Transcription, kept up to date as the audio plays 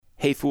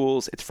Hey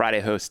fools, it's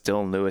Friday host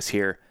Dylan Lewis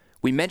here.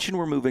 We mentioned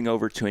we're moving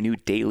over to a new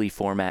daily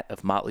format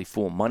of Motley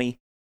Fool Money.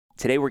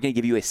 Today we're going to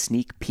give you a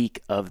sneak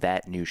peek of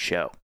that new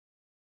show.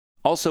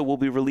 Also, we'll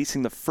be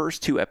releasing the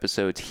first 2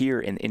 episodes here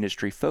in the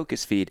Industry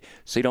Focus feed,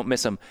 so you don't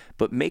miss them,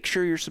 but make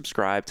sure you're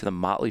subscribed to the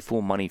Motley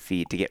Fool Money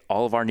feed to get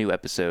all of our new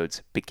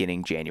episodes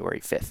beginning January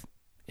 5th.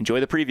 Enjoy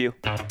the preview.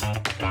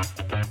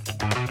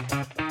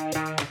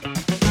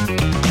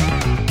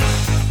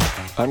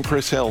 I'm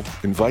Chris Hill,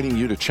 inviting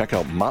you to check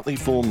out Motley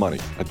Fool Money,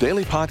 a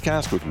daily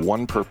podcast with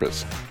one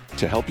purpose,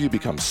 to help you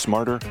become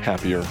smarter,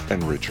 happier,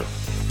 and richer.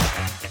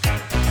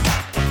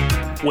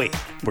 Wait,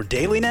 we're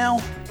daily now?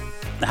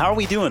 How are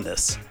we doing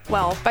this?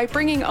 Well, by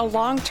bringing a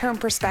long-term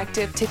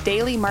perspective to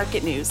daily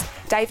market news,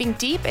 diving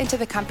deep into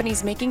the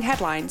companies making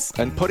headlines,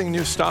 And putting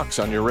new stocks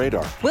on your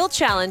radar. We'll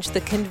challenge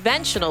the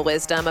conventional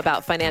wisdom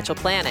about financial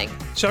planning.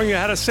 Showing you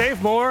how to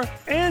save more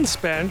and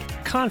spend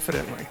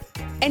confidently.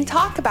 and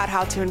talk about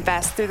how to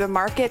invest through the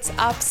market's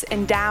ups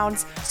and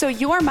downs so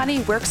your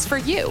money works for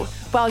you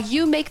while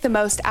you make the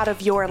most out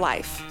of your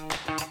life.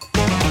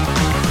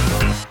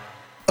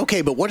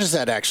 Okay, but what does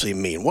that actually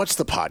mean? What's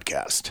the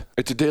podcast?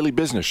 It's a daily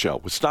business show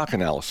with stock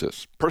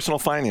analysis, personal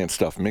finance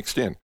stuff mixed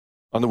in.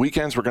 On the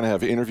weekends, we're going to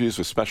have interviews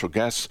with special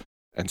guests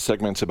and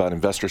segments about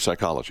investor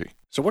psychology.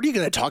 So what are you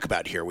going to talk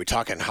about here? Are we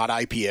talking hot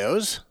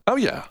IPOs? Oh,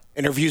 yeah.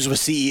 Interviews with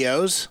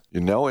CEOs?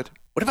 You know it.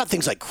 What about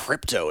things like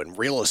crypto and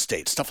real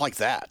estate, stuff like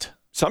that?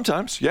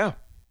 Sometimes, yeah.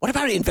 What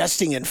about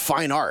investing in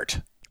fine art?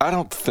 I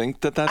don't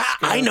think that's...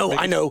 I know,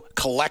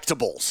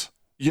 collectibles.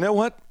 You know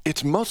what?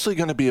 It's mostly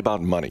going to be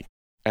about money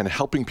and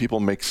helping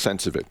people make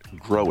sense of it,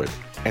 grow it,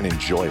 and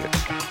enjoy it.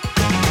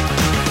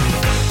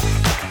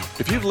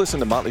 If you've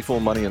listened to Motley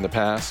Fool Money in the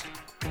past,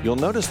 you'll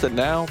notice that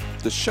now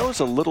the show's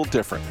a little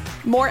different.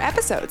 More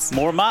episodes.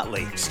 More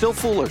Motley. Still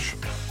foolish.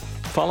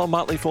 Follow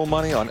Motley Fool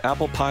Money on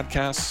Apple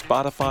Podcasts,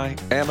 Spotify,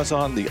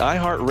 Amazon, the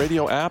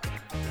iHeartRadio app,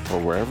 or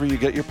wherever you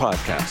get your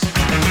podcasts.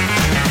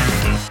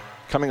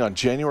 Coming on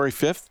January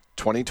 5th,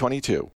 2022.